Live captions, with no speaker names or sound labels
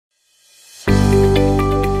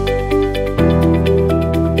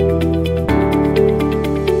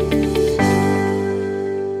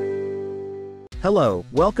Hello,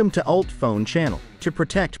 welcome to UltFone channel, to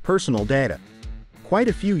protect personal data. Quite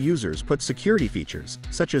a few users put security features,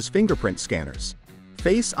 such as fingerprint scanners,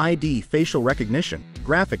 Face ID facial recognition,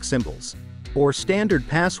 graphic symbols, or standard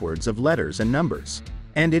passwords of letters and numbers.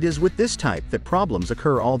 And it is with this type that problems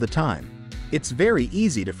occur all the time. It's very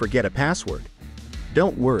easy to forget a password.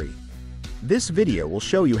 Don't worry. This video will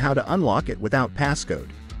show you how to unlock it without passcode.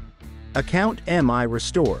 Account MI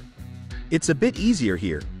Restore. It's a bit easier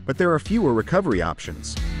here, but there are fewer recovery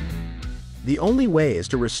options. The only way is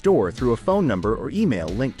to restore through a phone number or email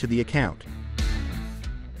linked to the account.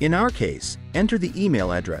 In our case, enter the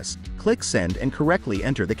email address, click send and correctly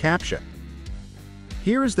enter the CAPTCHA.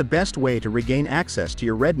 Here is the best way to regain access to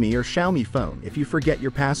your Redmi or Xiaomi phone if you forget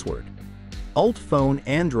your password. UltFone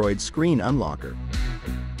Android Screen Unlocker.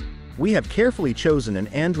 We have carefully chosen an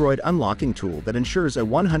Android unlocking tool that ensures a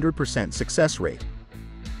 100% success rate.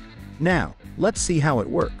 Now, let's see how it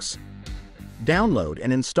works. Download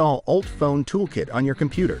and install UltFone ToolKit on your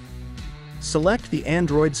computer. Select the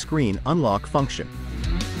Android Screen Unlock function.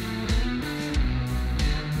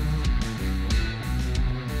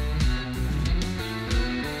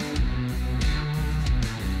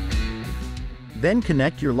 Then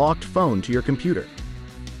connect your locked phone to your computer.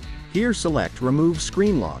 Here select Remove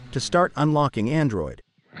Screen Lock to start unlocking Android.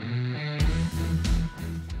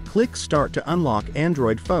 Click Start to unlock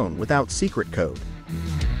Android phone without secret code.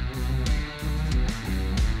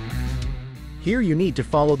 Here you need to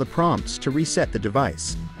follow the prompts to reset the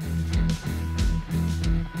device.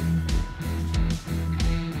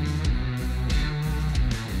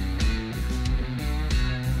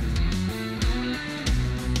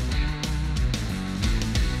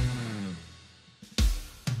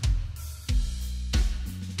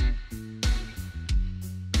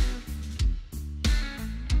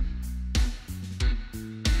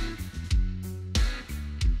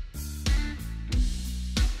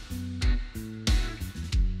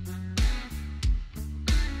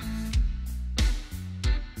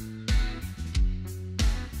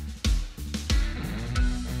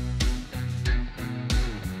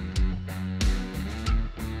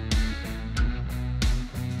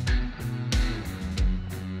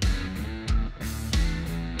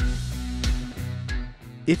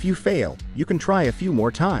 If you fail, you can try a few more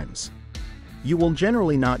times. You will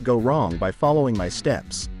generally not go wrong by following my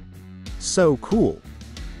steps. So cool!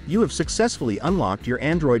 You have successfully unlocked your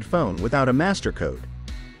Android phone without a master code.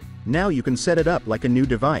 Now you can set it up like a new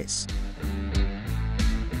device.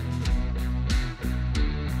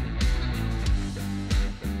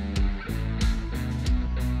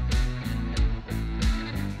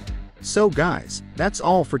 So guys, that's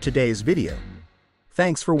all for today's video.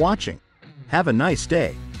 Thanks for watching. Have a nice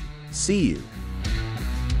day. See you.